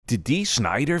Did Dee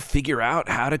Snider figure out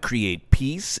how to create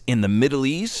peace in the Middle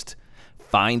East?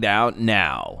 Find out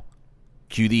now.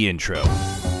 Cue the intro.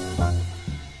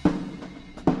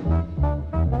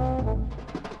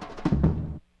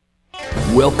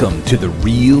 Welcome to The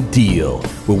Real Deal,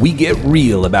 where we get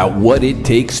real about what it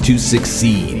takes to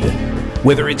succeed.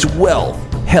 Whether it's wealth,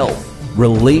 health,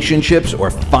 relationships, or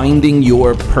finding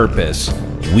your purpose,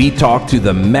 we talk to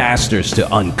the masters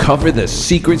to uncover the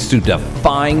secrets to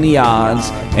defying the odds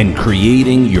and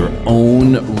creating your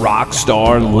own rock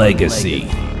star legacy.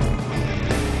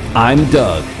 I'm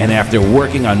Doug, and after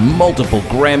working on multiple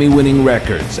Grammy-winning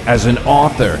records as an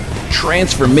author,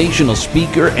 transformational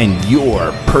speaker, and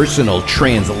your personal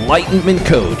translightenment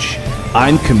coach,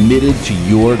 I'm committed to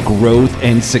your growth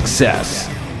and success.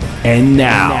 And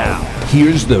now,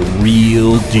 here's the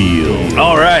real deal.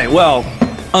 All right, well,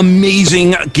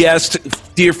 amazing guest,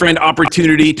 dear friend,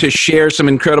 opportunity to share some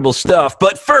incredible stuff.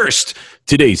 But first,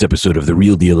 today's episode of The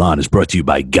Real Deal On is brought to you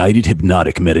by Guided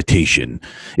Hypnotic Meditation.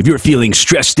 If you're feeling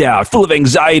stressed out, full of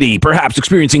anxiety, perhaps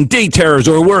experiencing day terrors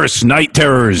or worse, night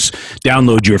terrors,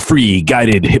 download your free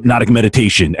Guided Hypnotic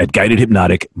Meditation at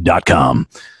guidedhypnotic.com.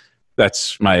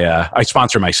 That's my, I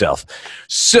sponsor myself.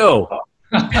 So.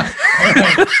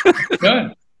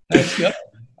 Good. That's good.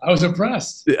 I was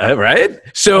impressed. Right?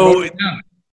 So.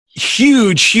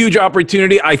 Huge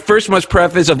opportunity. I first must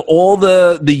preface, of all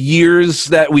the years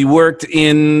that we worked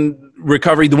in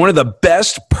recovery, one of the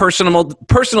best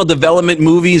personal development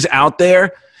movies out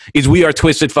there is We Are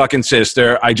Twisted Fucking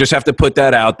Sister. I just have to put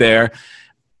that out there.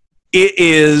 It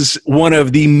is one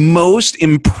of the most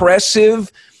impressive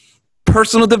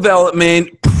personal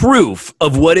development proof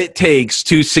of what it takes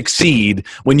to succeed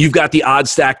when you've got the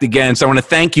odds stacked against. I want to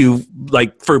thank you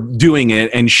for doing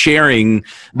it and sharing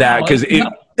that, because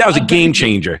that was a game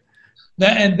changer.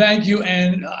 And thank you.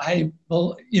 And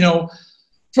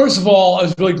first of all, I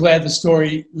was really glad the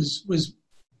story was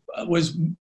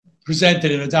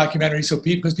presented in a documentary. So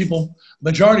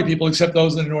majority of people, except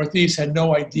those in the Northeast, had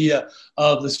no idea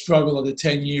of the struggle of the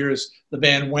 10 years the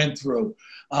band went through.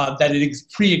 That it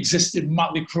pre-existed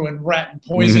Motley Crue and Rat and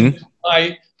Poison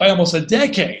by almost a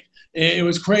decade. It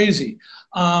was crazy.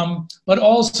 But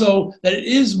also that it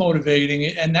is motivating,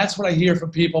 and that's what I hear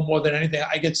from people more than anything.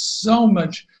 I get so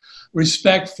much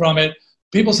respect from it.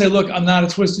 People say, look, I'm not a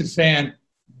Twisted fan,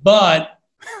 but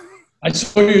I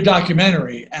saw your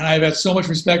documentary, and I've had so much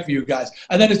respect for you guys.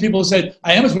 And then there's people who said,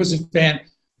 I am a Twisted fan,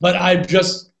 but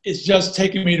it's just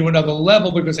taken me to another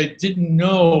level because I didn't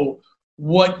know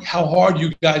how hard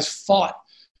you guys fought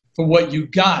for what you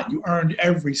got. You earned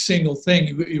every single thing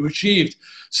you achieved.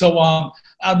 So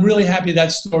I'm really happy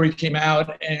that story came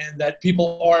out and that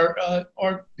people are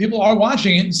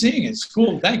watching it and seeing it. It's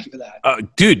cool. Thank you for that.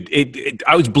 Dude,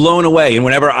 I was blown away. And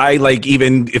whenever I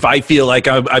even if I feel like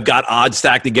I've got odds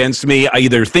stacked against me, I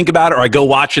either think about it or I go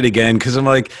watch it again, because I'm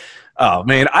like, oh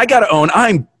man, I got to own,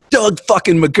 I'm Doug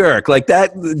fucking McGurk. Like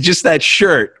that, just that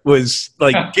shirt was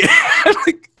like,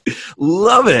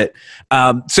 love it.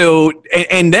 So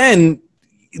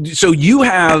you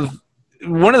have,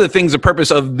 one of the things, the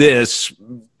purpose of this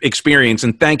experience,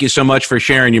 and thank you so much for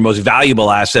sharing your most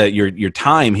valuable asset, your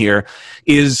time here,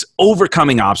 is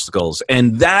overcoming obstacles.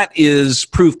 And that is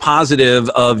proof positive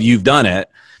of you've done it,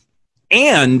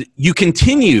 and you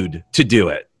continued to do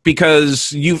it,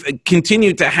 because you've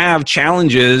continued to have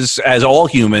challenges as all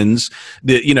humans.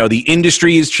 The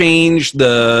industry has changed.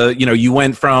 You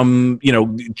went from,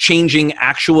 changing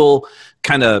actual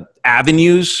kind of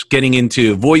avenues, getting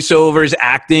into voiceovers,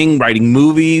 acting, writing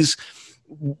movies.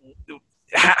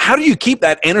 How do you keep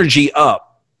that energy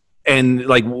up? And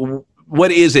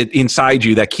what is it inside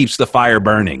you that keeps the fire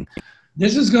burning?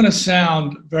 This is going to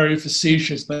sound very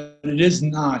facetious, but it is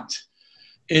not.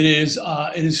 It is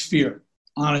fear.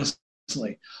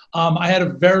 Honestly, I had a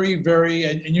very, very,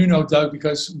 and Doug,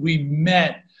 because we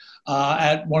met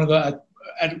at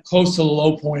at close to the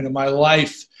low point of my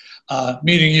life.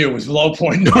 Meeting you was a low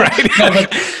point,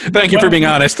 right? Thank you for being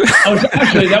honest.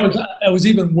 That was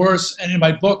even worse. And in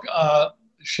my book,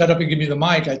 "Shut Up and Give Me the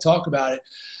Mic," I talk about it.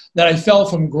 That I fell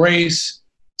from grace.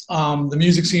 The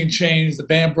music scene changed. The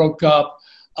band broke up.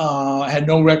 I had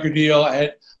no record deal.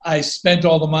 I spent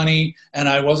all the money, and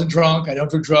I wasn't drunk. I don't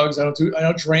do drugs. I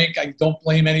don't drink. I don't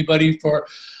blame anybody for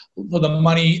the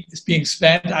money being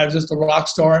spent. I was just a rock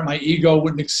star, and my ego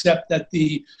wouldn't accept that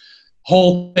the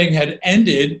whole thing had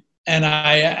ended, and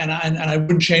I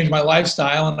wouldn't change my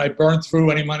lifestyle, and I burned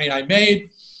through any money I made,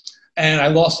 and I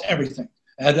lost everything.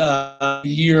 I had a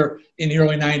year in the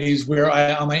early 90s where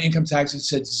on my income tax it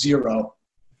said zero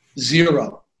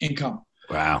income.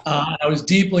 Wow. I was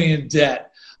deeply in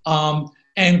debt.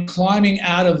 and climbing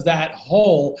out of that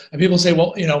hole. And people say,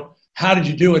 well, how did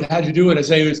you do it? How'd you do it? I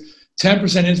say it was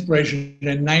 10% inspiration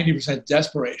and 90%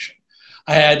 desperation.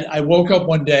 I woke up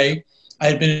one day, I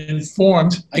had been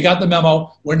informed, I got the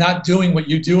memo, we're not doing what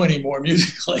you do anymore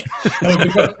musically.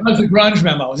 That was the grunge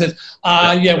memo. It says,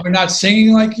 we're not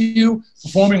singing like you,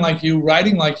 performing like you,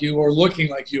 writing like you, or looking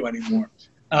like you anymore.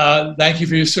 Thank you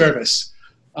for your service.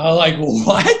 Like,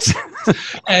 what?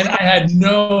 And I had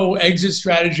no exit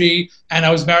strategy, and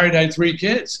I was married, I had 3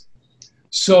 kids.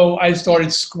 So I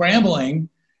started scrambling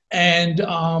and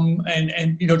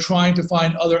trying to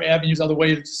find other avenues, other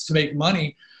ways to make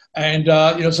money. And,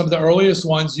 some of the earliest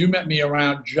ones, you met me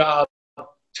around job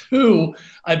 2.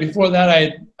 Before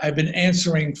that, I'd been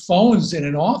answering phones in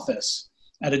an office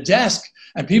at a desk,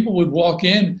 and people would walk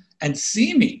in and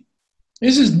see me.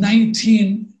 This is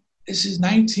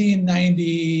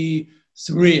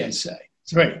 1993, I'd say.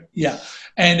 3, yeah.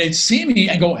 And they'd see me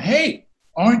and go, hey,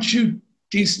 aren't you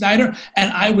Dee Snider?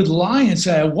 And I would lie and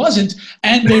say I wasn't,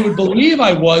 and they would believe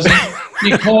I wasn't,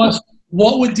 because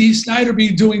what would Dee Snider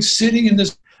be doing sitting in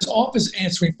this office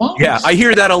answering phones? Yeah, I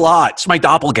hear that a lot. It's my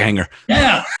doppelganger.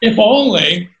 Yeah, if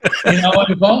only,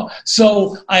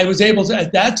 So I was able to,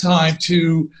 at that time,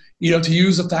 to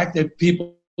use the fact that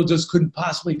people just couldn't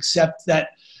possibly accept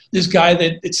that this guy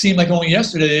that it seemed like only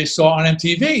yesterday they saw on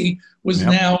MTV was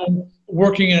now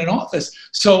working in an office.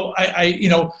 So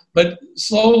but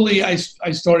slowly I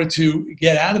started to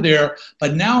get out of there.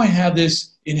 But now I have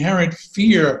this inherent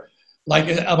fear, like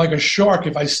a shark.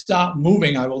 If I stop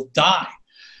moving, I will die.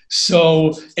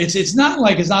 So it's not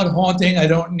haunting. I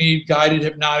don't need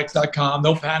guidedhypnotics.com,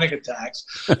 no panic attacks.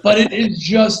 But it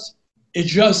just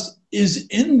is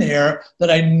in there that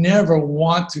I never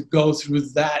want to go through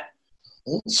that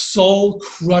soul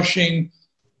crushing,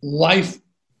 life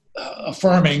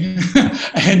affirming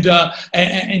and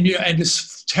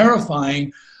this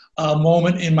terrifying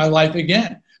moment in my life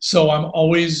again. So I'm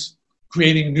always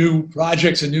creating new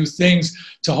projects and new things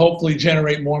to hopefully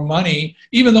generate more money,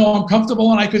 even though I'm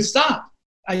comfortable and I could stop.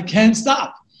 I can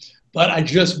stop, but I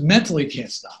just mentally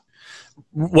can't stop.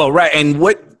 Well, right.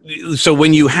 And so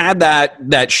when you had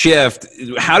that shift,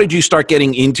 how did you start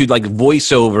getting into like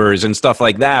voiceovers and stuff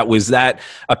like that? Was that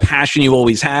a passion you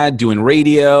always had, doing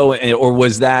radio, or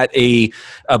was that a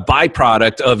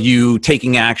byproduct of you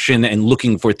taking action and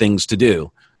looking for things to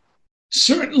do?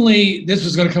 Certainly, this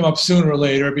was going to come up sooner or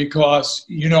later, because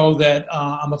you know that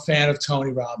I'm a fan of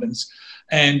Tony Robbins,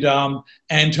 and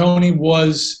Tony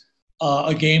was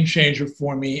a game changer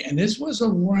for me. And this was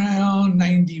around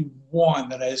 91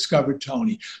 that I discovered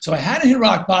Tony. So I hadn't hit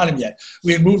rock bottom yet.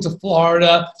 We had moved to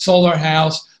Florida, sold our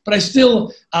house, but I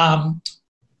still,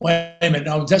 wait a minute,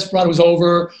 no, Desperado was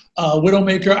over,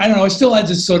 Widowmaker, I don't know, I still had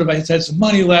this I had some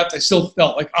money left. I still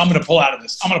felt like I'm going to pull out of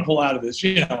this. I'm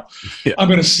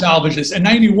going to salvage this. And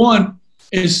 91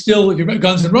 is still, if you're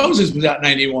Guns N' Roses was out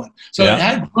 91. So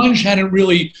grunge hadn't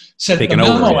really set the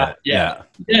memo out yet.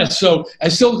 Yeah, so I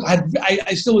still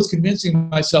was convincing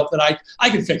myself that I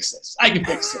could fix this. I could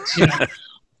fix this,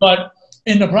 But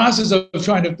in the process of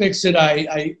trying to fix it,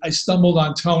 I stumbled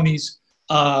on Tony's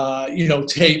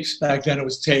tapes. Back then it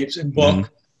was tapes and book.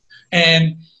 Mm-hmm.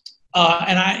 And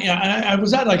I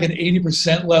was at like an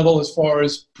 80% level as far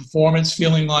as performance,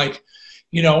 feeling like,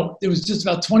 it was just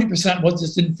about 20% what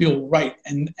just didn't feel right.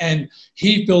 And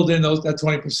he filled in that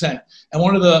 20%. And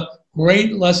one of the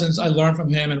great lessons I learned from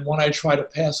him, and one I try to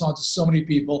pass on to so many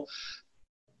people,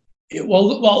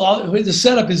 the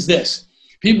setup is this.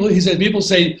 He said, people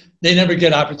say they never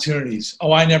get opportunities.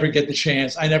 Oh, I never get the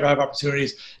chance. I never have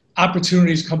opportunities.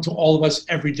 Opportunities come to all of us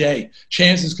every day.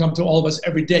 Chances come to all of us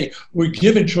every day. We're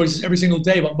given choices every single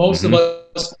day, but most of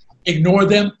us ignore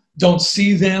them, don't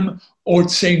see them, or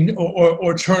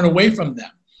turn away from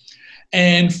them.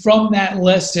 And from that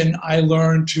lesson, I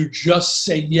learned to just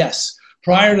say yes.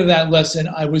 Prior to that lesson,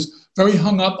 I was very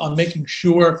hung up on making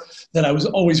sure that I was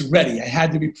always ready. I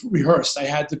had to be rehearsed.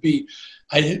 I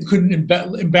couldn't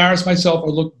embarrass myself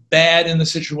or look bad in the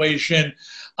situation.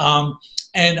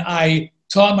 And I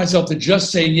taught myself to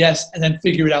just say yes and then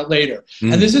figure it out later.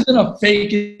 Mm. And this isn't a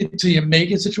fake it till you make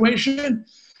it situation.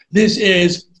 This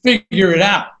is figure it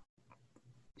out.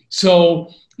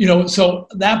 So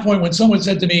at that point, when someone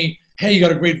said to me, hey, you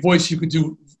got a great voice, you could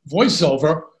do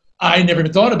voiceover, I never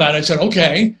even thought about it. I said,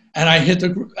 okay. And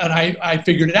I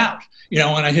figured it out,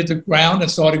 and I hit the ground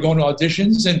and started going to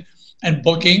auditions and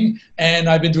booking. And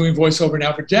I've been doing voiceover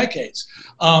now for decades.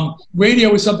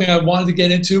 Radio was something I wanted to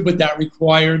get into, but that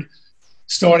required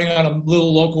starting on a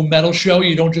little local metal show.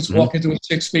 You don't just walk into a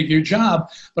 6-figure job,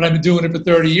 but I've been doing it for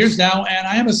 30 years now, and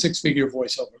I am a 6-figure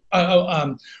voiceover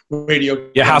radio.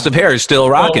 Yeah, House of Hair is still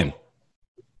rocking.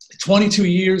 22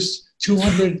 years,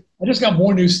 200. I just got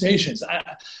more new stations.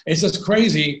 It's just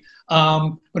crazy.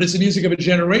 But it's the music of a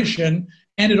generation.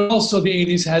 And it also, the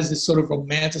 80s has this sort of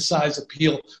romanticized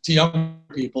appeal to young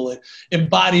people. It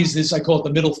embodies this, I call it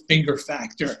the middle finger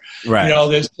factor. Right.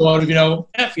 This sort of,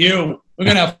 F you, we're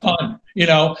going to have fun,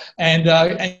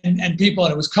 and people,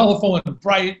 and it was colorful and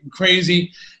bright and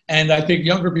crazy. And I think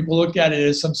younger people look at it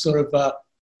as some sort of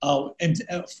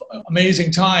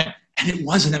amazing time. And it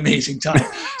was an amazing time.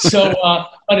 So,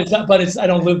 but I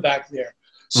don't live back there.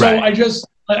 So right.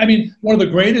 One of the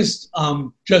greatest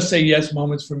Just Say Yes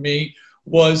moments for me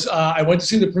was I went to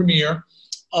see the premiere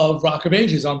of Rock of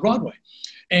Ages on Broadway.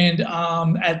 And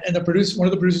one of the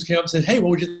producers came up and said, "Hey, what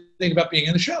would you think about being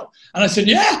in the show?" And I said,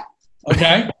 "Yeah."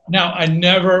 Okay. Now,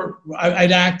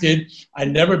 I'd acted.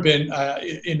 I'd never been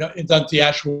done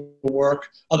theatrical work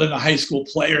other than a high school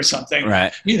play or something.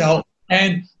 Right.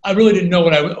 And I really didn't know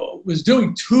what I was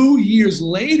doing. 2 years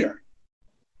later,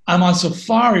 I'm on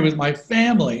safari with my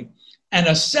family, and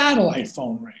a satellite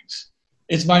phone rings.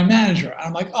 It's my manager.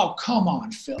 I'm like, "Oh, come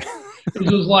on, Phil."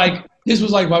 This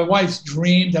was like my wife's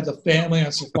dream to have the family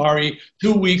on safari.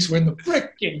 2 weeks, we're in the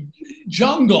frickin'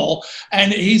 jungle,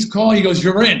 and he's calling. He goes,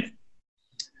 "You're in."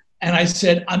 And I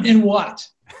said, "I'm in what?"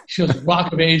 She goes,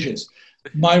 "Rock of Ages."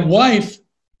 My wife,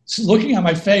 looking at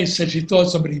my face, said she thought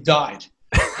somebody died.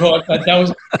 But that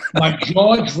was, my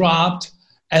jaw dropped.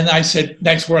 And I said,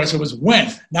 next word I said was, "When?"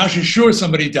 Now she's sure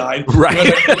somebody died.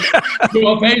 Right. I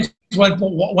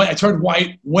turned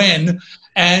white. "When?"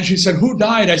 And she said, "Who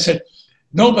died?" I said,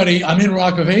 "Nobody. I'm in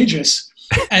Rock of Ages."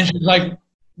 And she's like,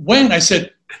 "When?" I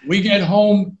said, "We get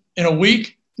home in a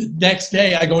week. The next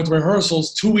day I go into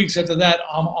rehearsals. 2 weeks after that,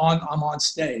 I'm on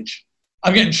stage."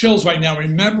 I'm getting chills right now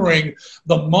remembering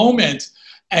the moment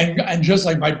and just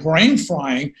like my brain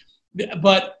frying.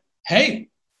 But hey,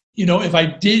 if I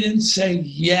didn't say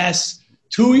yes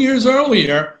 2 years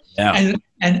earlier, and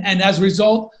as a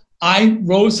result, I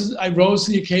rose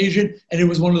to the occasion, and it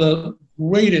was one of the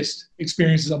greatest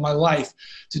experiences of my life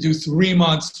to do 3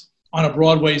 months on a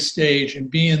Broadway stage and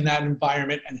be in that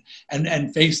environment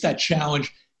and face that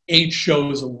challenge, 8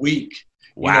 shows a week.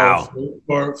 Wow.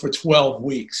 For 12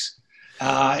 weeks.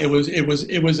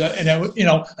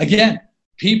 Again,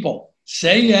 people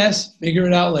say yes, figure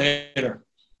it out later.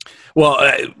 Well,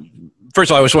 first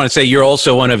of all, I just want to say you're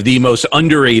also one of the most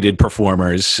underrated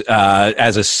performers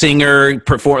as a singer.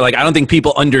 I don't think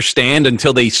people understand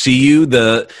until they see you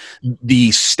the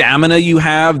stamina you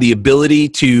have, the ability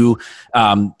to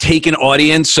take an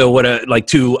audience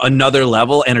to another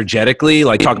level energetically.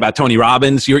 Like talk about Tony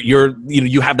Robbins.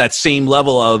 You have that same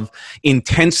level of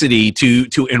intensity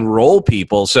to enroll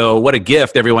people. So what a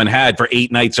gift everyone had for 8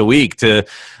 nights a week to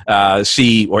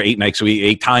see, or 8 nights a week,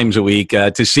 8 times a week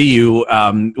to see you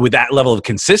with that level of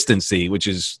consistency, which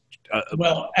is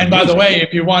well. And amazing. By the way,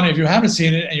 if you haven't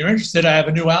seen it and you're interested, I have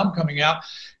a new album coming out.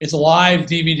 It's a live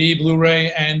DVD,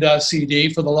 Blu-ray, and CD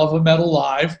for the Love of Metal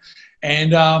Live,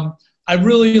 and I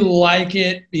really like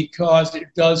it because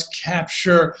it does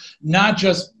capture not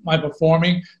just my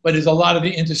performing, but there's a lot of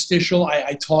the interstitial.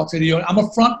 I talk to the audience. I'm a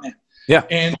frontman. Yeah.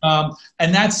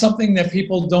 And that's something that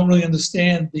people don't really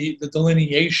understand, the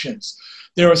delineations.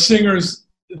 There are singers,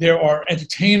 there are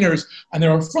entertainers, and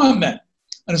there are frontmen.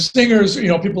 And the singers,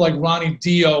 people like Ronnie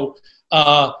Dio,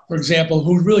 for example,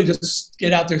 who really just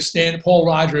get out there, Paul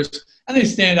Rogers, and they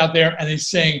stand out there and they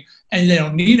sing, and they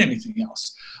don't need anything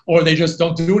else. Or they just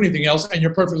don't do anything else, and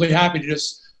you're perfectly happy to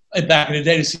just, back in the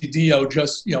day, to see Dio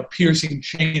just, piercing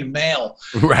chain mail.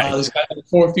 Right. This guy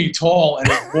 4 feet tall, and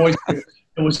his voice, it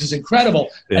was just incredible.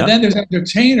 Yeah. And then there's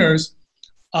entertainers.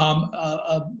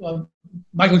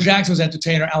 Michael Jackson's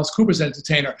entertainer, Alice Cooper's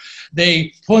entertainer.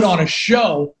 They put on a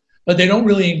show, but they don't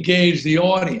really engage the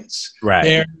audience.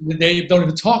 Right. They don't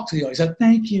even talk to the audience. Like,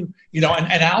 thank you. And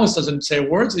Alice doesn't say a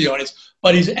word to the audience,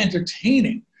 but he's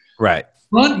entertaining. Right.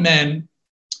 Frontmen,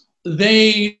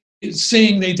 they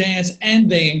sing, they dance, and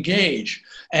they engage.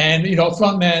 And,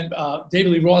 frontman,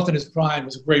 David Lee Roth in his prime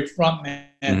was a great frontman.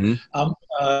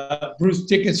 Mm-hmm. Bruce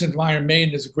Dickinson from Iron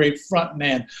Maiden is a great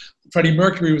frontman. Freddie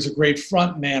Mercury was a great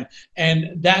frontman.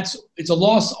 And it's a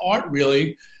lost art,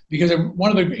 really, because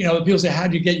one of the people say, how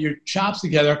do you get your chops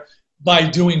together? By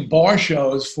doing bar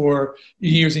shows for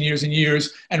years and years and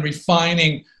years and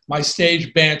refining my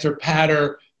stage banter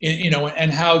patter,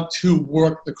 and how to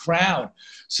work the crowd.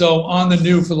 So on the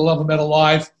new For the Love of Metal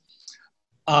Live,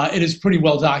 it is pretty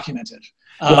well documented.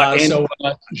 So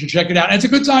you should check it out. And it's a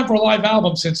good time for a live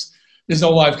album since there's no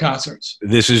live concerts.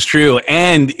 This is true.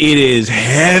 And it is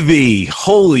heavy.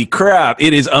 Holy crap.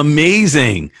 It is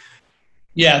amazing.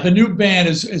 Yeah, the new band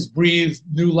has breathed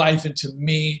new life into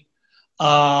me.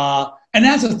 And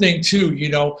that's the thing too,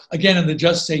 again, in the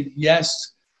Just Say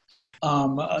Yes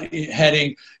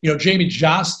heading, Jamie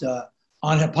Josta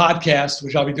on her podcast,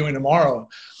 which I'll be doing tomorrow,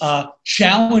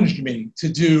 challenged me to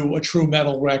do a true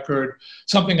metal record,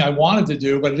 something I wanted to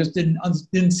do, but I just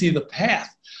didn't see the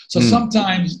path. So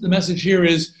sometimes the message here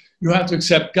is you have to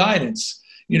accept guidance,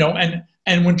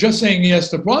 and when Just Saying Yes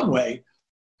to Broadway,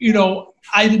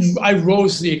 I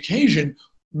rose to the occasion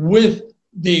with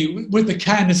the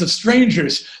kindness of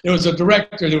strangers. There was a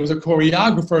director, there was a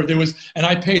choreographer, and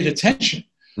I paid attention.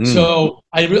 So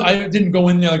I didn't go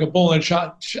in there like a bull in a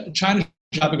China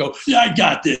shop and go, yeah, I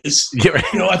got this. Yeah, right.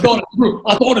 I thought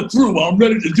it through. I'm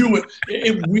ready to do it.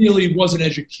 It really was an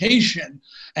education,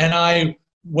 and I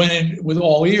went in with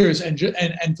all ears. And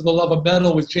for the love of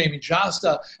metal with Jamie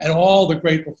Josta and all the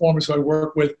great performers who I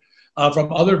work with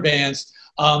from other bands.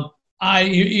 I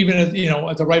even at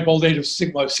the ripe old age of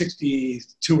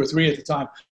 62 or 3 at the time,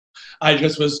 I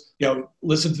just was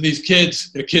listen to these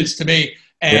kids. They're kids to me.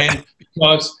 And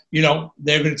because,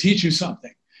 they're going to teach you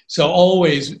something. So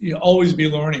always be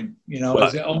learning,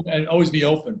 and always be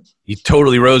open. You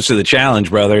totally rose to the challenge,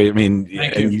 brother. I mean,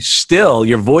 Thank and you.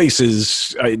 your voice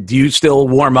is, do you still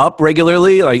warm up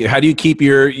regularly? Like, how do you keep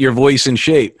your voice in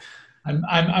shape?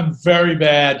 I'm very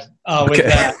bad with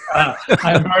that.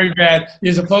 I'm very bad.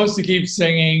 You're supposed to keep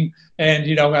singing,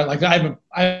 and I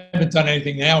haven't done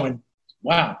anything now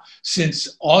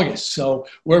since August. So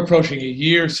we're approaching a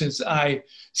year since I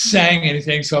sang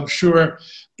anything. So I'm sure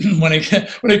when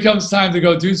it comes time to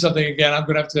go do something again, I'm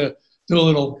going to have to do a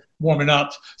little warming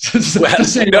up to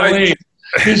say the least.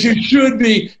 Because you should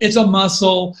be. It's a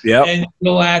muscle, and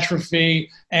it'll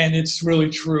atrophy, and it's really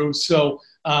true. So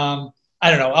I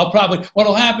don't know.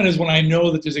 What'll happen is when I know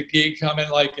that there's a gig coming,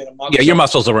 like in a month. Yeah, your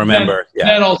muscles will remember.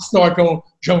 Then I'll start going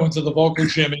to the vocal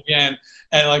gym again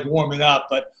and warming up.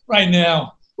 But right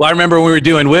now. Well, I remember when we were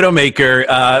doing Widowmaker,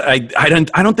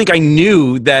 I don't think I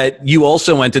knew that you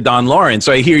also went to Don Lawrence.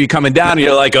 So I hear you coming down and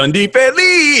you're like, Undi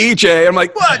Felice. I'm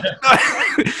like, what?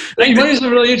 You know what's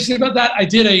really interesting about that? I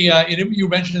did you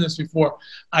mentioned this before.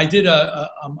 I did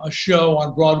a show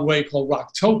on Broadway called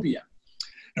Rocktopia.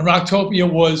 And Rocktopia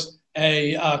was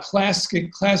a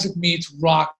classic meets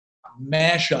rock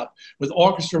mashup with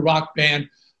orchestra, rock band,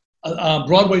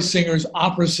 Broadway singers,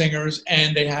 opera singers,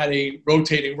 and they had a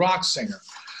rotating rock singer.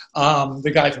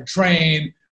 The guy from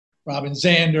Train, Robin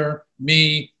Zander,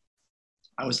 me.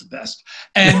 I was the best.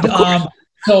 And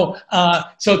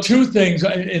so 2 things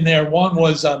in there. One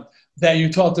was that you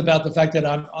talked about the fact that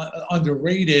I'm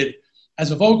underrated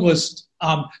as a vocalist.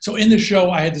 So in the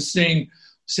show, I had to sing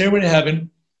Stairway to Heaven.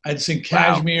 I had to sing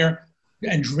Kashmir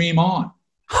and Dream On.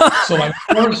 So my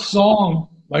first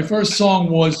song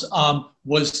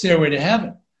was Stairway to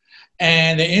Heaven.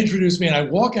 And they introduced me, and I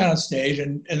walk out on stage,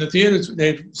 and the theaters,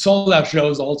 they sold out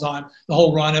shows the whole time, the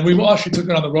whole run, and we actually took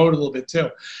it on the road a little bit too.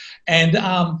 And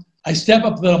I step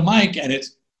up to the mic,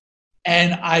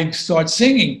 and I start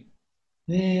singing,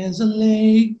 there's a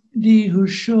lady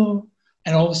who's sure,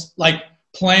 and all this, like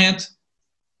Plant,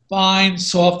 fine,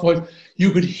 soft voice.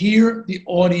 You could hear the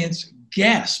audience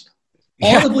gasp,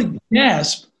 audibly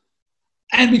gasp,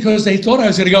 and because they thought I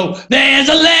was going to go, there's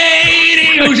a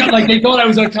lady who's like they thought I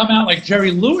was going to come out like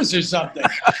Jerry Lewis or something,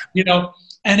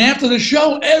 And after the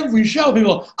show, every show,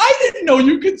 people, I didn't know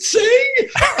you could sing.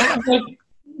 And I'm like,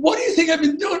 what do you think I've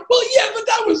been doing? Well, yeah, but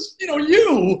that was,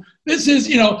 you. This is,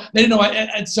 they didn't know.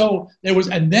 And so there was,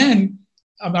 and then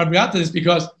I got to this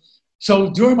because,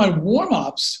 so during my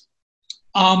warm-ups,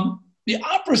 the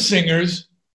opera singers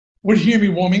would hear me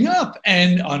warming up,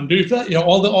 and all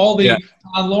the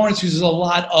Don Lawrence uses a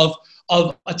lot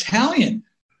of Italian.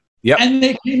 Yep. And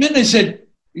they came in, they said,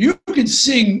 you could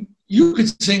sing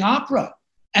opera.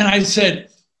 And I said,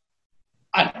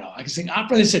 I don't know, I can sing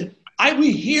opera. They said,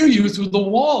 we hear you through the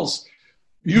walls.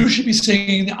 You should be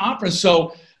singing the opera.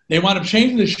 So they wound up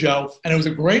changing the show, and it was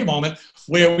a great moment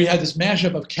where we had this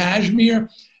mashup of Kashmir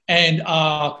and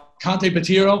Cante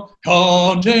Patiro,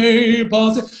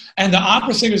 and the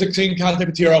opera singers are singing Cante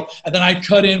Patiro, and then I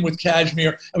cut in with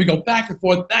Kashmir, and we go back and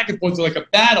forth to like a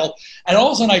battle, and all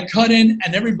of a sudden I cut in,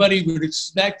 and everybody would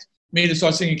expect me to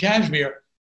start singing Kashmir,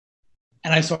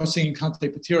 and I started singing Cante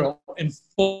Patiro in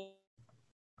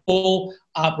full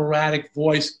operatic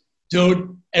voice.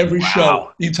 Dude, every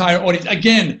show, the entire audience,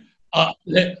 again,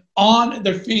 on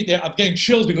their feet, I'm getting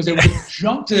chills because they would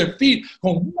jump to their feet,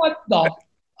 going, what the...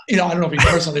 I don't know if you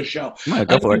curse on this show.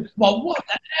 Go for it. Well, what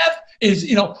the F is,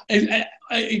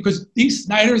 because Dee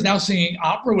Snider is now singing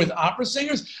opera with opera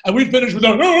singers, and we finished with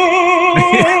at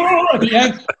the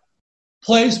end.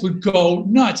 place would go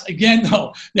nuts. Again,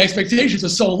 though, the expectations are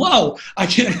so low, I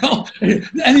can't help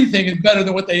anything is better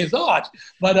than what they thought.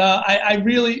 But I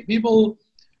really, people,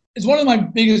 it's one of my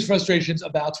biggest frustrations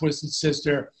about Twisted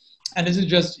Sister, and this is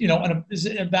just, this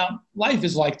is about life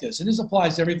is like this, and this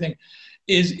applies to everything,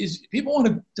 is people want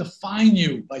to define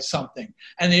you by something,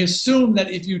 and they assume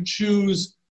that if you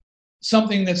choose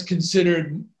something that's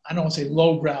considered, I don't want to say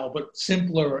lowbrow, but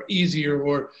simpler or easier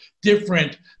or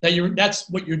different, that's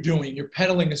what you're doing. You're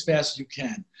pedaling as fast as you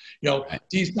can. Right.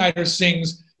 Dee Snider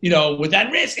sings, with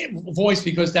that voice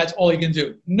because that's all he can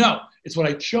do. No, it's what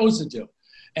I chose to do.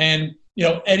 And,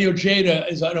 Eddie Ojeda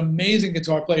is an amazing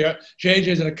guitar player. JJ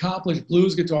is an accomplished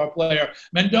blues guitar player.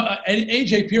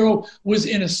 AJ Pirro was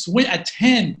in a swing at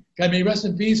 10, God may rest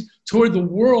in peace, toured the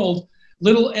world.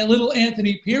 Little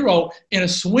Anthony Pirro in a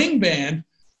swing band.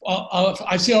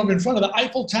 I see him in front of the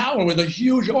Eiffel Tower with a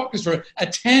huge orchestra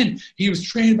at 10. He was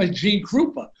trained by Gene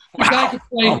Krupa. The guy could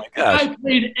play, I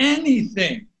played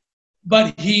anything,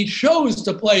 but he chose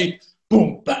to play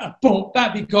boom, ba,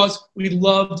 because we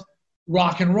loved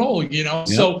rock and roll, Yep.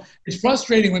 So it's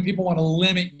frustrating when people want to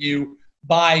limit you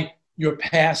by your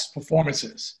past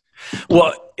performances.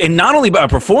 Well, and not only by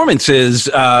performances,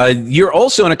 you're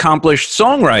also an accomplished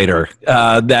songwriter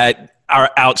that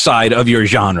are outside of your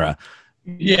genre.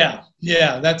 Yeah,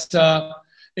 that's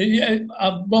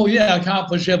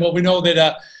accomplished. Yeah, but we know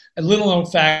that a little known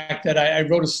fact that I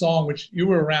wrote a song which you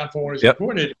were around for when it was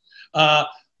recorded.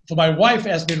 For my wife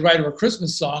asked me to write her a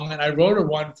Christmas song, and I wrote her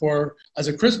one as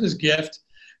a Christmas gift.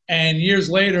 And years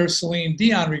later, Celine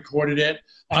Dion recorded it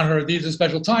on her These Are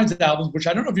Special Times albums, which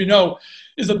I don't know if you know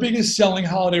is the biggest selling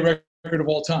holiday record of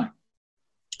all time.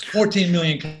 14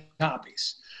 million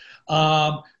copies.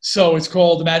 So it's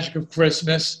called The Magic of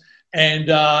Christmas. And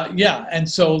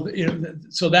so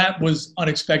that was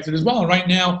unexpected as well. And right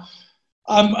now,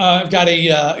 I've got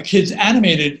a kids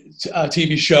animated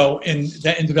TV show in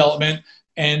development,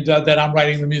 and that I'm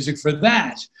writing the music for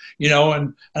that.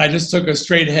 And I just took a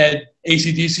straight ahead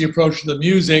AC/DC approach to the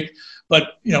music,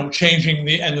 but changing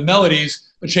the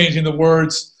melodies, but changing the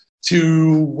words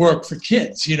to work for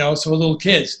kids. So little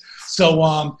kids.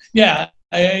 So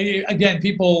again,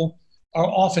 people are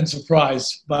often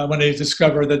surprised when they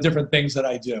discover the different things that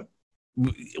I do.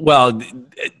 Well,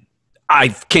 I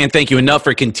can't thank you enough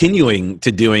for continuing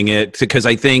to doing it, because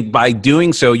I think by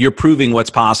doing so, you're proving what's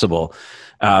possible.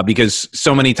 Because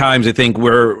so many times I think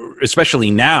especially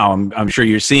now, I'm sure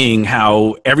you're seeing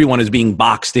how everyone is being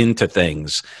boxed into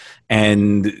things,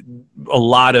 and a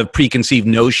lot of preconceived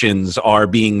notions are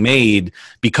being made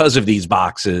because of these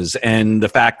boxes. And the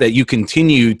fact that you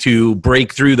continue to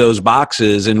break through those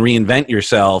boxes and reinvent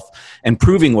yourself and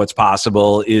proving what's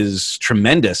possible is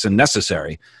tremendous and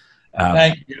necessary.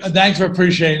 Thank you. Thanks for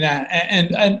appreciating that.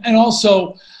 And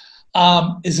also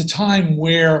is a time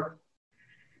where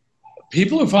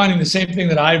people are finding the same thing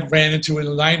that I ran into in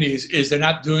the 90s, is they're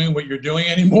not doing what you're doing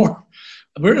anymore.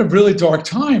 We're in a really dark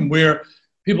time where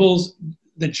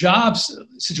the jobs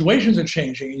situations are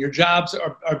changing, and your jobs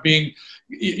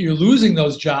you're losing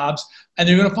those jobs, and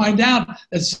you're going to find out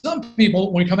that some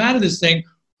people, when we come out of this thing,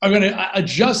 are going to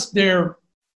adjust their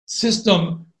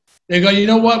system. They go, you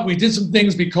know what, we did some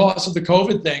things because of the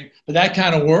COVID thing, but that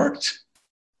kind of worked.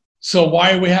 So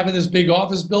why are we having this big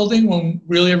office building when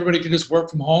really everybody can just work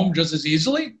from home just as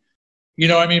easily?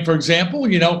 For example,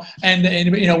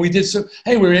 and we did so,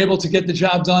 hey, we were able to get the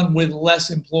job done with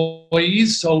less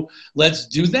employees, so let's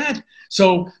do that.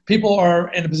 So people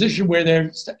are in a position where they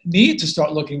need to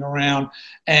start looking around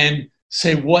and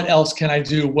say, what else can I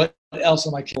do? What else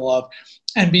am I capable of?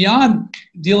 And beyond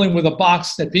dealing with a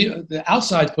box that the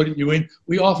outside's putting you in,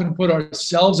 we often put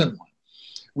ourselves in one.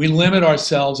 We limit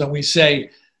ourselves and we say,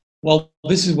 well,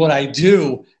 this is what I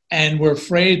do. And we're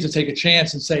afraid to take a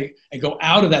chance and go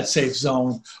out of that safe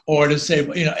zone, or to say,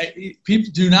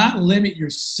 people, do not limit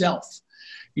yourself.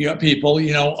 People,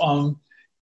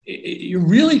 you're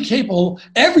really capable.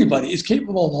 Everybody is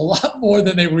capable of a lot more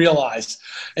than they realize.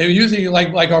 And usually,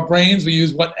 like our brains, we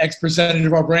use X percentage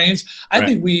of our brains. I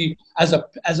think we, as a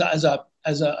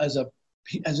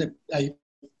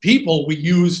people, we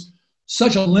use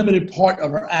such a limited part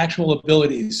of our actual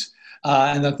abilities.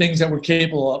 And the things that we're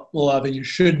capable of, and you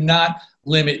should not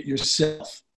limit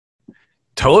yourself.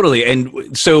 Totally.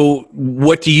 And so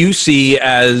what do you see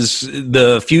as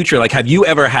the future? Like, have you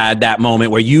ever had that moment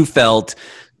where you felt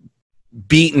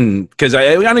beaten? Because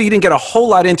I know you didn't get a whole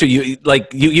lot into you.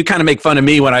 Like you kind of make fun of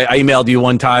me when I emailed you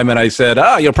one time and I said,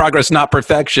 your progress, not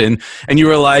perfection. And you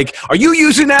were like, are you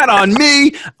using that on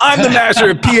me? I'm the master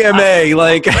of PMA.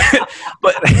 Like,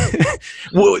 but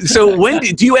so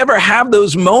do you ever have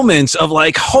those moments of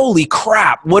like, holy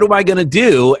crap, what am I going to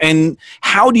do? And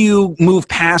how do you move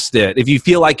past it if you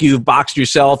feel like you've boxed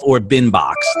yourself or been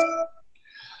boxed?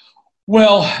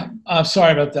 Well,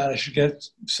 sorry about that. I should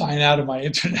sign out of my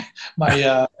internet, my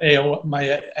AOL.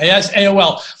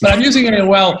 But I'm using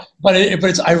AOL, but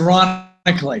it's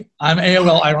ironically. I'm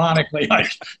AOL ironically.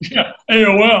 Like, yeah,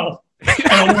 AOL.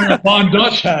 And I'm wearing a Von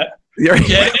Dutch hat. Get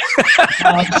it?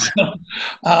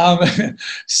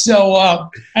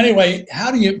 Anyway,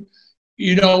 how do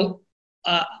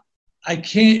I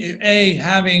can't,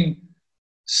 having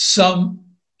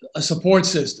a support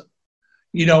system.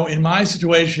 In my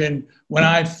situation, when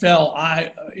I fell,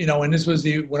 and this was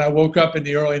when I woke up in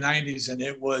the early 90s, and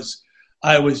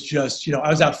I was just, I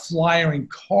was out flying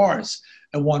cars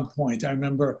at one point. I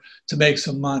remember, to make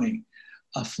some money,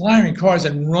 flying cars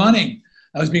and running.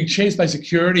 I was being chased by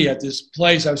security at this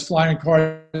place. I was flying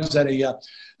cars at a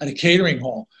catering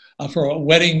hall for a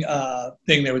wedding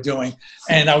thing they were doing,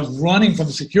 and I was running from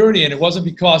the security, and it wasn't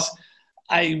because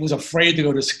I was afraid to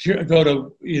go to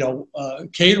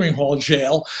catering hall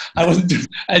jail.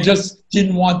 I just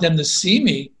didn't want them to see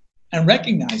me and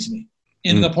recognize me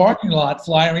in the parking lot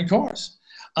flying cars.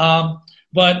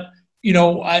 But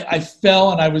I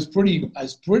fell, and I was pretty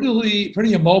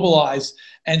immobilized.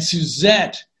 And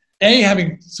Suzette,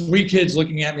 having 3 kids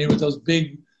looking at me with those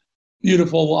big,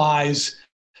 beautiful eyes,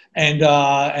 and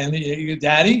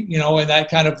daddy, and that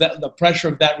kind of the pressure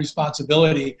of that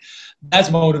responsibility, that's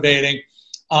motivating.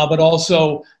 But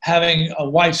also having a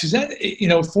wife. Suzette,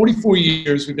 44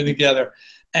 years we've been together,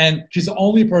 and she's the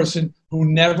only person who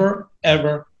never,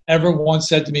 ever, ever once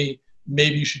said to me,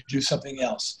 maybe you should do something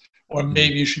else, or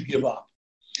maybe you should give up.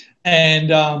 And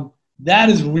that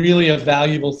is really a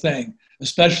valuable thing,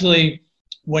 especially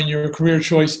when your career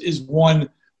choice is one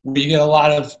where you get a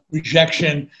lot of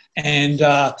rejection, and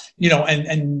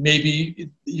and maybe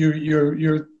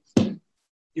you're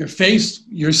faced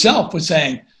yourself with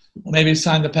saying, well, maybe it's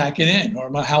time to pack it in, or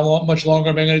much longer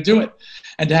am I going to do it?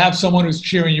 And to have someone who's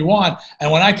cheering you on.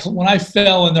 And when I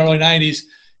fell in the early 90s,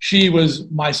 she was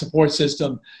my support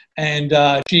system, and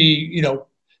she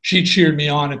cheered me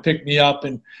on and picked me up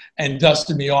and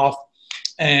dusted me off,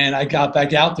 and I got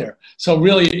back out there. So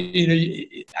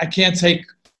really, I can't take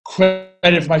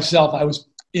credit for myself. I was,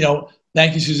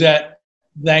 thank you, Suzette.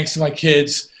 Thanks to my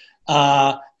kids.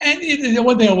 And the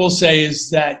one thing I will say is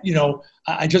that,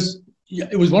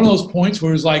 it was one of those points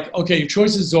where it was like, okay, your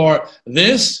choices are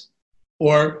this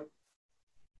or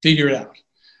figure it out.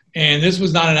 And this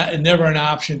was never an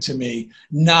option to me,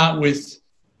 not with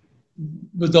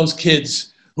those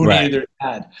kids who needed their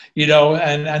dad,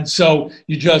 and so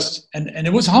you just, and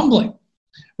it was humbling.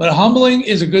 But humbling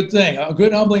is a good thing. A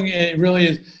good humbling, it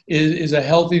really is a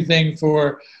healthy thing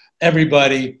for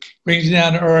everybody. Brings you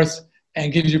down to earth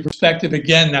and gives you perspective,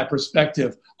 again, that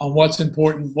perspective on what's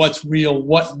important, what's real,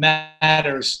 what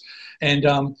matters. And,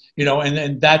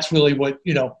 and that's really what,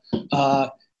 from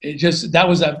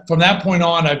that point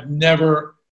on, I've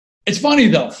never, it's funny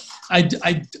though.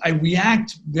 I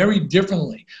react very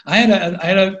differently. I had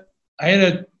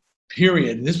a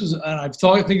period, and this was, I've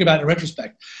thinking about it in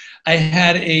retrospect. I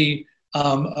had a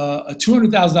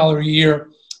 $200,000 a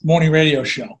year morning radio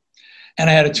show, and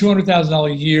I had a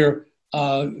 $200,000 a year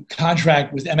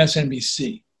contract with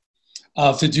MSNBC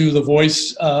to do the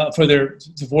voice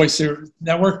their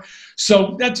network.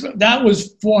 So that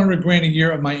was $400,000 a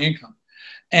year of my income,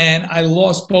 and I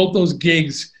lost both those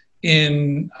gigs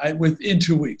within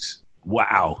 2 weeks.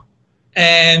 Wow!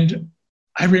 And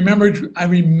I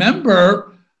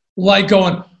remember like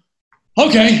going,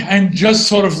 okay, and just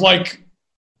sort of like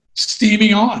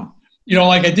steaming on.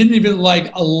 Like I didn't even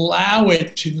like allow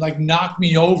it to like knock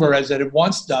me over as it had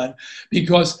once done,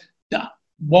 because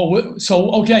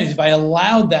if I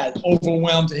allowed that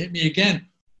overwhelm to hit me again,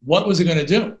 what was it going to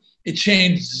do? It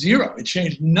changed zero. It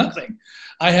changed nothing.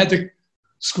 I had to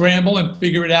scramble and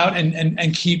figure it out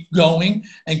and keep going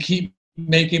and keep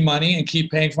making money and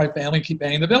keep paying for my family, keep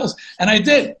paying the bills. And I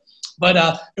did. But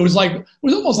it was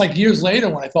almost like years later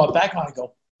when I thought back on it, I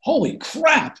go, holy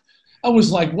crap. I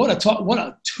was like, what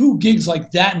a 2 gigs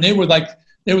like that. And they were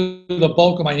the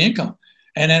bulk of my income.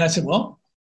 And then I said, well,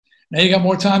 now you got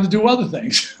more time to do other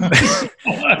things.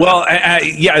 Well,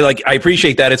 I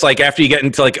appreciate that. It's like after you get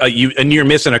into like you're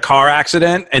missing a car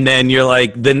accident, and then you're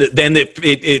like, then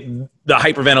the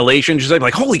hyperventilation, just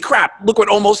like, holy crap, look what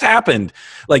almost happened.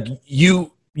 Like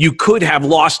you you could have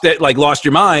lost it, like lost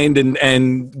your mind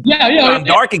and gone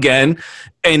dark again.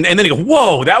 And then you go,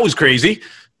 whoa, that was crazy.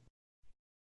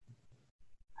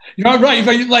 You're right,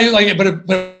 but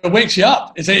it wakes you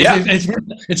up.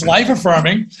 It's life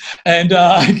affirming, and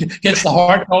gets the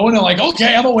heart going. And like,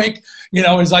 okay, I'm awake.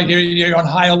 It's like you're on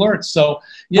high alert. So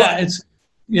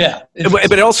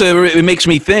but also it makes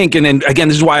me think. And then again,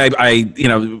 this is why I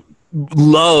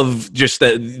love just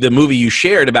the movie you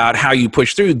shared about how you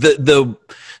push through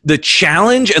the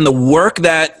challenge and the work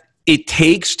that it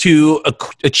takes to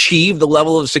achieve the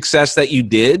level of success that you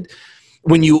did.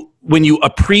 When you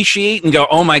appreciate and go,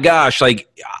 oh my gosh, like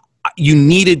you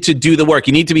needed to do the work,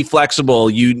 you need to be flexible.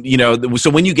 So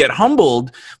when you get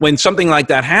humbled, when something like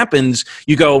that happens,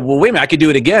 you go, well, wait a minute, I could do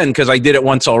it again because I did it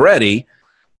once already.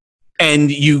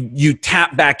 And you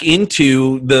tap back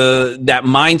into that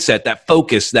mindset, that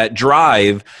focus, that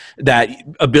drive, that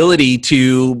ability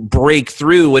to break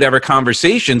through whatever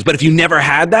conversations. But if you never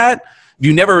had that, if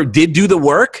you never did do the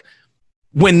work,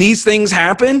 when these things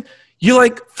happen, you're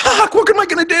like, fuck, what am I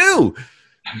going to do?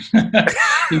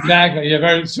 Exactly.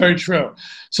 Yeah, it's very true.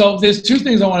 So there's two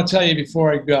things I want to tell you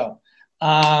before I go.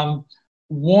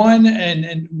 One,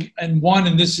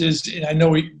 and this is, I know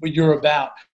what you're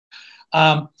about.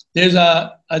 There's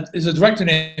a director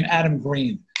named Adam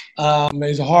Green.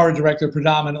 He's a horror director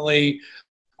predominantly.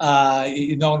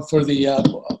 He's known for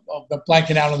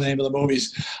blanking out on the name of the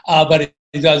movies, but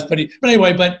he does. But he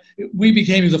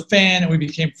was a fan and we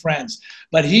became friends.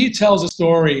 But he tells a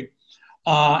story,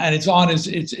 and it's on his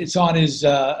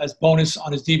as bonus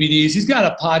on his DVDs. He's got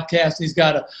a podcast. He's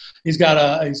got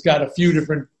a few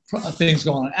different things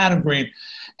going on. Adam Green,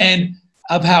 and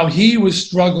of how he was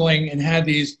struggling and had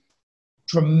these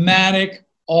dramatic,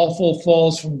 awful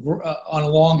falls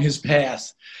along his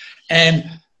path, and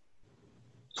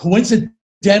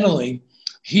coincidentally,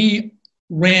 he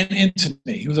ran into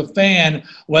me. He was a fan,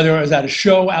 whether it was at a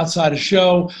show, outside a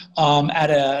show, at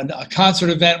a concert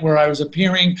event where I was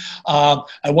appearing, at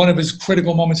one of his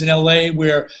critical moments in LA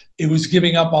where it was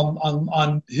giving up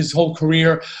on his whole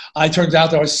career. It turns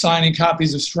out that I was signing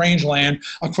copies of Strangeland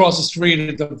across the street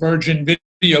at the Virgin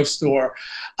Video store.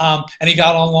 And he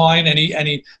got online and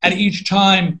each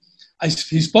time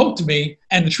he spoke to me,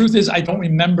 and the truth is I don't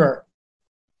remember.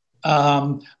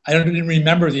 I didn't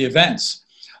remember the events.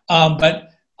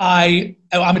 But I'm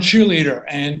a cheerleader,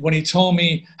 and when he told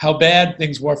me how bad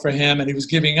things were for him and he was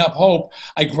giving up hope,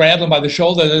 I grabbed him by the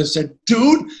shoulder and I said,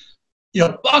 dude,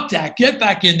 fuck that, get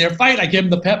back in there, fight. I gave him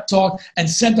the pep talk and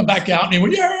sent him back out, and he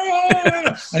went,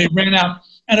 yeah, and he ran out.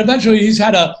 And eventually he's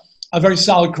had a very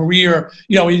solid career.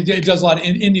 He does a lot of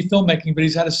indie filmmaking, but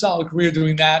he's had a solid career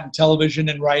doing that and television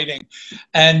and writing.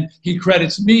 And he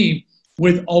credits me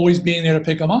with always being there to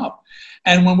pick him up.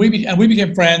 And when we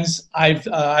became friends, I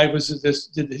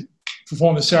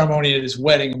performed the ceremony at his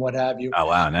wedding and what have you. Oh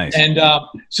wow, nice. And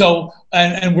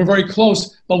and we're very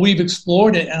close, but we've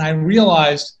explored it, and I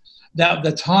realized that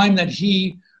the time that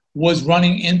he was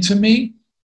running into me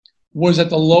was at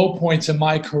the low points in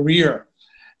my career,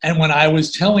 and when I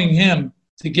was telling him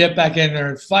to get back in there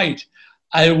and fight,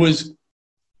 I was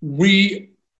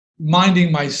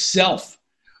reminding myself,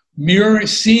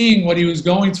 seeing what he was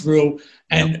going through.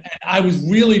 And I was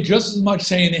really just as much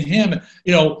saying to him,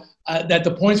 at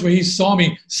the points where he saw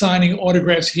me signing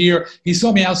autographs here, he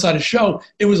saw me outside a show.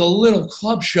 It was a little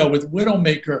club show with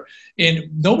Widowmaker, and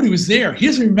nobody was there. He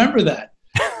doesn't remember that.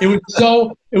 It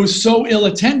was so ill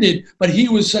attended, but he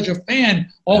was such a fan.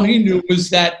 All he knew was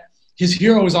that his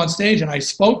hero was on stage, and I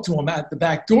spoke to him at the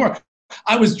back door.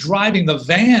 I was driving the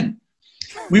van.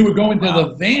 We were going to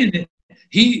the van.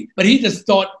 But he just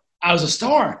thought I was a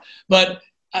star. But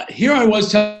here I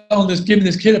was giving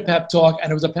this kid a pep talk,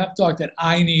 and it was a pep talk that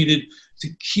I needed to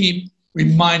keep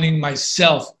reminding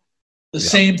myself the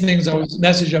same things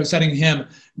message I was sending him,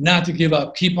 not to give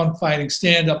up, keep on fighting,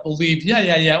 stand up, believe,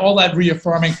 all that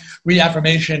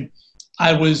reaffirmation.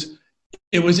 It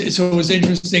was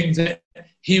interesting that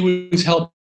he was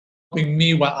helping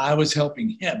me while I was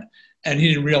helping him, and he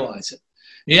didn't realize it.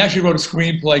 He actually wrote a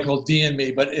screenplay called Dee and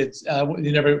Me, but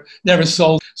he never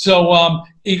sold. So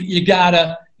you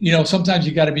gotta, sometimes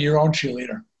you gotta be your own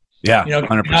cheerleader. Yeah,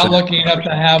 100%. Not lucky enough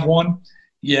to have one.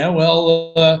 Yeah,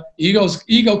 well,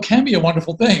 ego can be a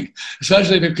wonderful thing,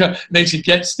 especially if it makes you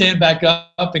stand back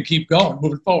up and keep going,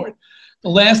 moving forward. The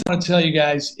last I want to tell you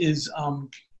guys is,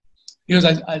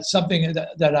 something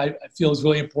that I feel is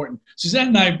really important. Suzanne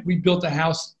and I, we built a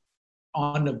house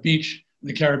on the beach in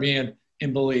the Caribbean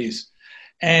in Belize.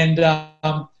 And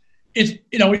it's,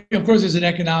 of course, there's an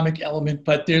economic element,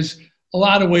 but there's a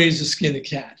lot of ways to skin a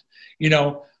cat.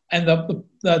 And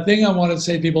the thing I want to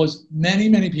say to people is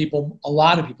many people, a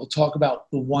lot of people talk about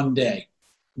the one day.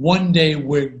 One day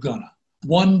we're gonna.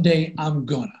 One day I'm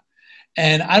gonna.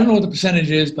 And I don't know what the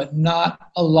percentage is, but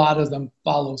not a lot of them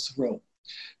follow through.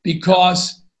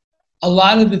 Because a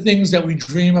lot of the things that we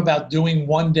dream about doing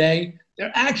one day,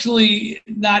 they're actually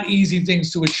not easy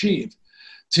things to achieve.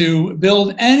 To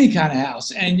build any kind of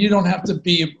house, and you don't have to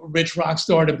be a rich rock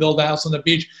star to build a house on the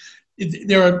beach.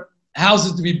 There are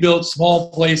houses to be built,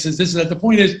 small places. This is that. The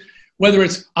point is, whether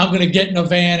it's I'm going to get in a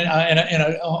van and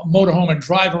a motorhome and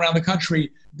drive around the country,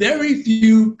 very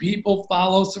few people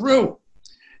follow through.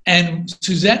 And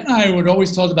Suzette and I would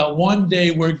always talk about one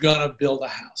day we're going to build a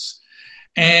house.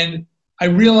 And I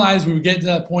realized we were getting to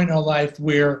that point in our life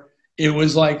where it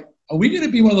was like, are we going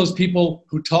to be one of those people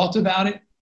who talked about it,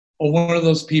 or one of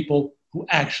those people who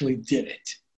actually did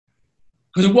it?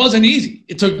 Because it wasn't easy.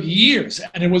 It took years,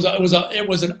 and it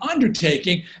was an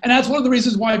undertaking. And that's one of the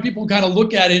reasons why people kind of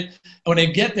look at it when they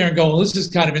get there and go, well, this is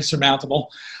kind of insurmountable.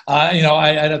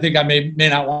 I think I may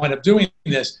not wind up doing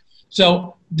this.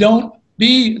 So don't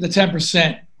be the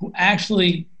 10% who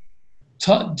actually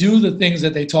do the things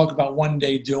that they talk about one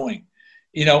day doing.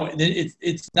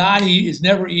 It's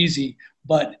never easy,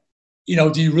 but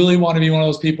do you really want to be one of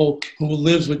those people who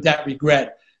lives with that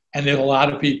regret? And there's a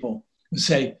lot of people who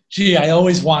say, gee, I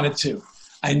always wanted to.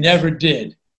 I never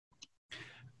did.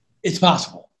 It's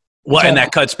possible. Well, and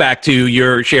that cuts back to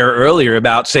your share earlier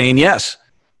about saying yes.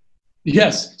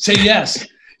 Yes, say yes.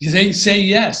 You say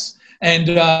yes. And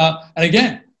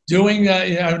again, doing,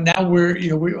 now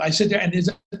I sit there and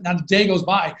now the day goes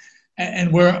by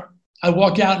and I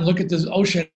walk out and look at this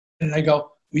ocean and I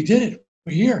go, we did it.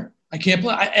 We're here. I can't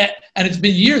believe and it's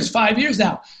been years, 5 years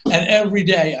now. And every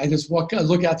day I just look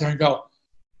out there and go,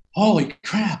 holy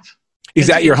crap. Is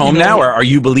that your home now, or are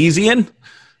you Belizean?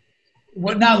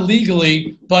 Well, not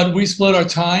legally, but we split our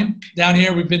time down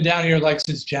here. We've been down here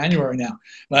since January now.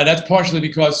 But that's partially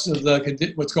because of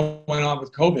what's going on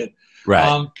with COVID.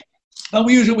 Right. But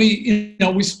we usually,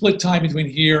 we split time between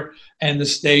here and the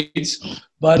States.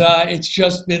 But it's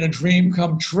just been a dream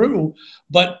come true.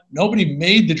 But nobody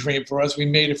made the dream for us. We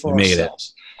made it for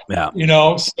ourselves. Yeah.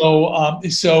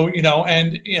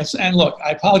 And yes, and look,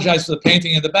 I apologize for the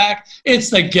painting in the back. It's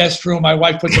the guest room. My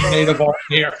wife put some native art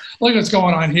here. Look what's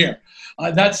going on here.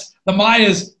 That's the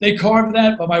Mayas. They carved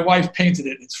that, but my wife painted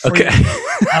it. It's free. Okay.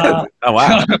 Oh,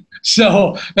 wow.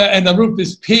 So, and the roof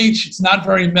is peach. It's not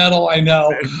very metal, I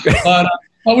know.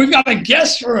 But we've got a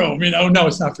guest room. No,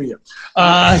 it's not for you.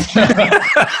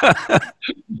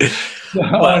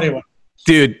 Anyway.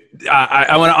 Dude,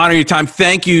 I want to honor your time.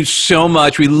 Thank you so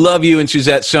much. We love you and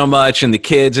Suzette so much, and the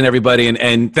kids and everybody.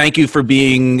 And thank you for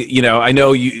being, I know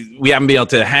we haven't been able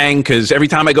to hang because every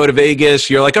time I go to Vegas,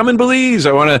 you're like, I'm in Belize.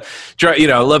 I want to try,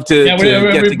 love to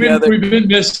get together. We've been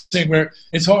missing where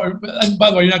it's hard. And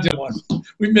by the way, you're not the one.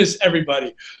 We miss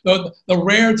everybody. The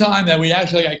rare time that we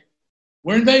actually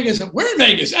we're in Vegas. We're in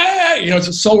Vegas. Hey!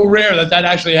 It's so rare that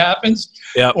actually happens.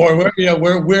 Yeah. Or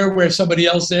we're where somebody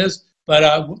else is.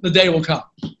 But the day will come.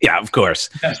 Yeah, of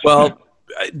course. Well,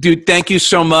 dude, thank you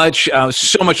so much.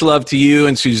 So much love to you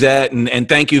and Suzette. And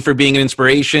thank you for being an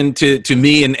inspiration to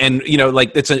me. And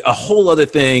it's a whole other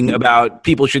thing about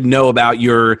people should know about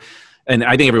and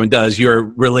I think everyone does, your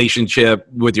relationship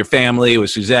with your family, with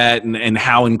Suzette, and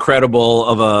how incredible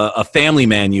of a family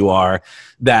man you are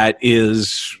that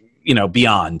is,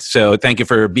 beyond. So thank you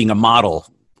for being a model.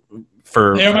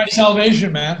 They are my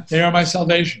salvation, man. They are my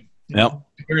salvation. Yep.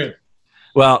 Period.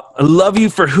 Well, I love you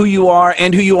for who you are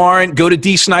and who you aren't. Go to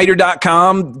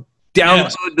DeeSnider.com.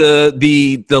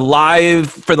 Download the live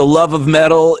For the Love of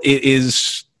Metal. It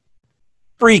is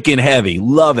freaking heavy.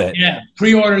 Love it. Yeah.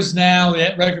 Pre-orders now.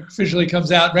 The record officially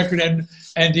comes out. Record and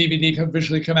DVD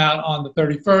officially come out on the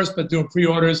 31st, but doing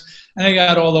pre-orders. And I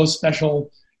got all those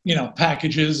special,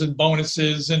 packages and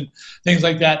bonuses and things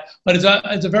like that. But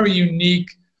it's a very unique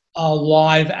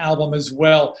live album as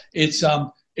well. It's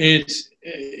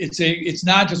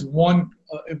not just one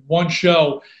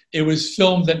show. It was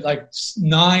filmed at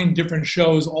 9 different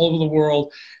shows all over the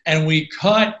world, and we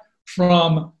cut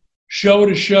from show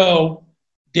to show,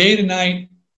 day to night,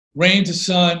 rain to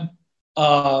sun,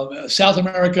 South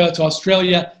America to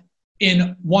Australia,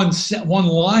 in one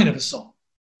line of a song.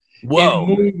 Whoa!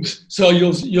 It moves, so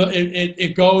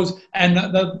it goes, and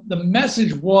the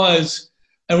message was.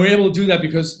 And we're able to do that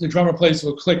because the drummer plays to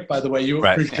a click, by the way. You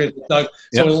appreciate it, Doug.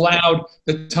 So it allowed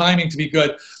the timing to be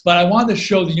good. But I wanted to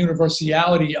show the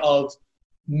universality of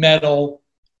metal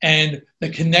and the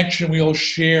connection we all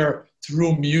share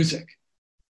through music.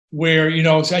 Where,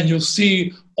 and you'll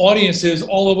see audiences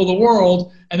all over the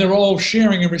world, and they're all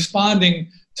sharing and responding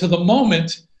to the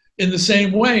moment in the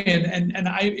same way. And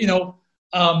I,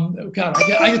 God,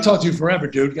 I could talk to you forever,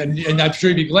 dude, and I'm sure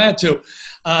you'd be glad to.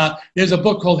 There's a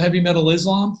book called Heavy Metal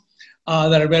Islam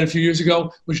that I read a few years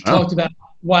ago, which talked about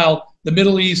while the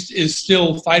Middle East is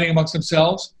still fighting amongst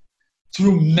themselves,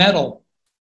 through metal,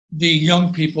 the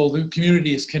young people, the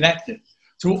community is connected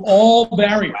through all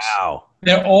barriers. Wow.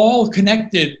 They're all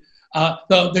connected.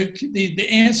 The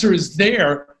answer is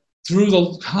there through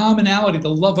the commonality, the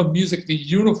love of music, the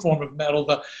uniform of metal,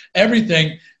 the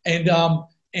everything, and that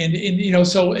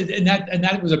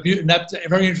was that's a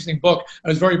very interesting book. I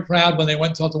was very proud when they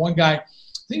went to talk to one guy. I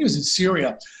think he was in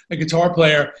Syria, a guitar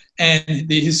player,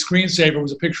 and his screensaver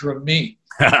was a picture of me.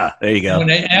 There you go. When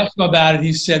they asked him about it,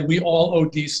 he said, "We all owe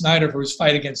Dee Snider for his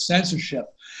fight against censorship,"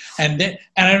 and it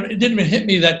didn't even hit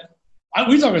me that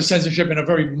we talk about censorship in a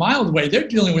very mild way. They're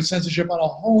dealing with censorship on a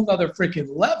whole other freaking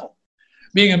level.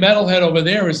 Being a metalhead over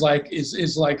there is like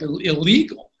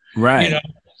illegal, right?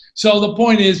 So the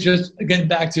point is, just again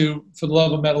back to For the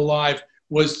Love of Metal Live,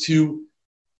 was to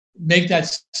make that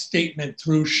statement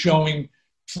through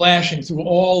flashing through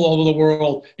all over the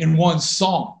world in one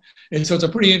song. And so it's a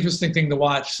pretty interesting thing to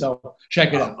watch. So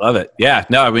check it out. Love it. Yeah.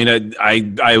 No, I mean,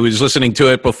 I was listening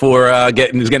to it before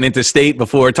getting into state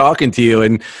before talking to you,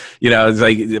 and it's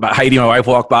like Heidi, my wife,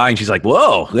 walked by and she's like,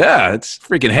 "Whoa, yeah, it's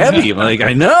freaking heavy." I'm like,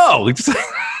 "I know."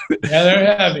 Yeah,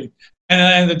 they're heavy,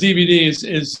 and the DVD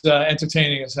is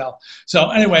entertaining as hell. So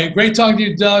anyway, great talking to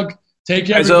you, Doug. Take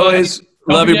care. As everybody. always.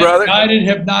 Love you, brother.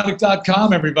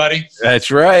 GuidedHypnotic.com, everybody.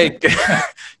 That's right.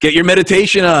 Get your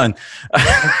meditation on. All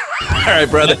right,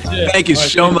 brother. Thank you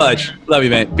so much. Love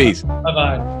you, man. Peace.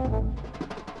 Bye-bye.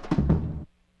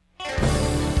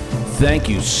 Thank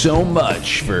you so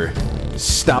much for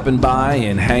stopping by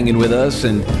and hanging with us.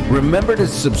 And remember to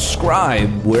subscribe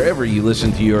wherever you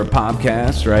listen to your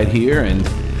podcast right here. And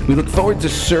we look forward to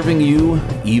serving you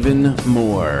even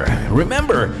more.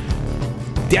 Remember,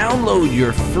 download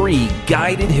your free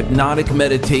guided hypnotic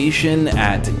meditation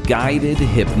at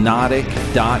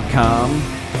guidedhypnotic.com.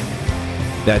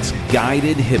 That's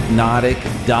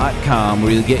guidedhypnotic.com,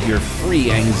 where you'll get your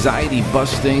free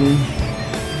anxiety-busting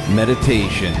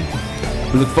meditation.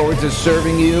 We look forward to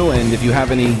serving you, and if you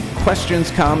have any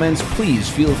questions, comments, please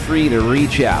feel free to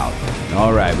reach out.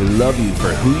 All right, we love you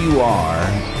for who you are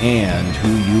and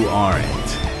who you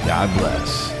aren't. God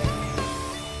bless.